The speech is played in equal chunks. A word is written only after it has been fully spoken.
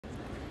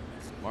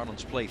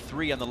Marlins play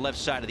 3 on the left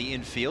side of the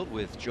infield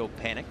with Joe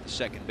Panik, the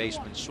second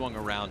baseman, swung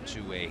around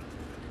to a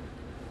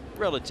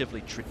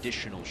relatively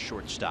traditional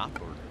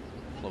shortstop, or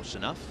close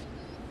enough.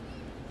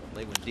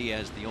 Lewin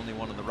Diaz, the only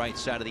one on the right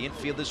side of the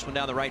infield. This one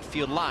down the right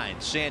field line.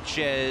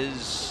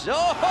 Sanchez.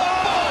 Oh,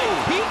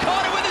 boy! He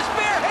caught it with his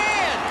bare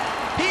hand!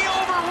 He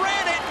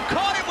overran it and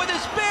caught it with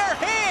his bare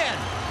hand!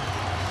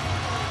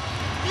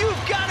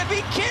 You've got to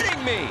be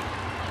kidding me!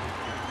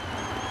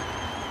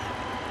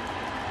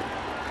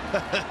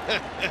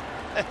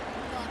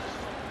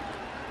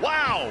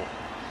 Wow!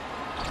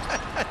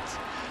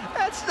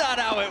 That's not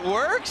how it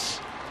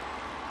works.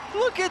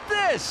 Look at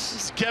this.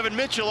 This is Kevin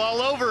Mitchell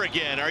all over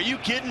again. Are you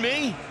kidding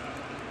me?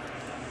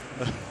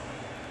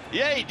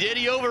 Yeah, he did.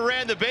 He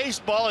overran the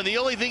baseball, and the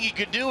only thing he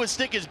could do was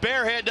stick his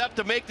bare hand up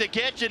to make the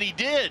catch, and he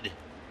did.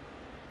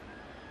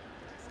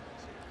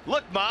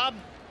 Look, Mob,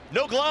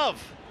 no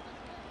glove.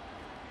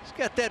 He's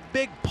got that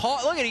big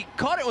paw. Look at, he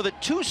caught it with a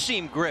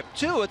two-seam grip,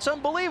 too. It's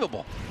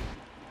unbelievable.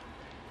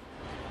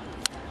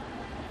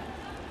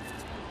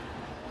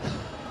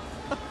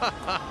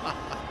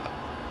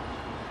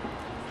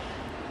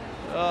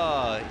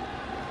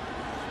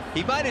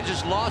 He might have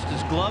just lost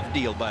his glove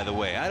deal, by the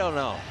way. I don't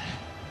know.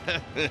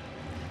 You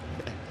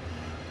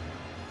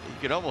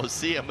can almost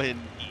see him, and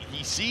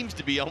he seems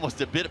to be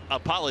almost a bit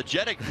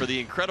apologetic for the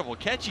incredible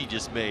catch he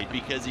just made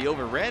because he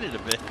overran it a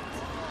bit.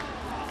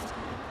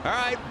 All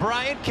right,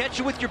 Brian, catch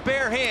it with your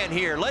bare hand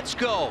here. Let's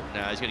go.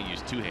 Now he's going to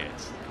use 2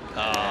 hands.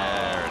 Oh.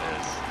 There it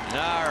is.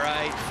 All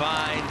right,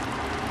 fine.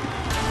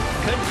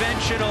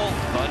 Conventional.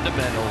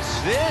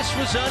 Fundamentals. This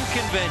was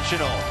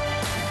unconventional.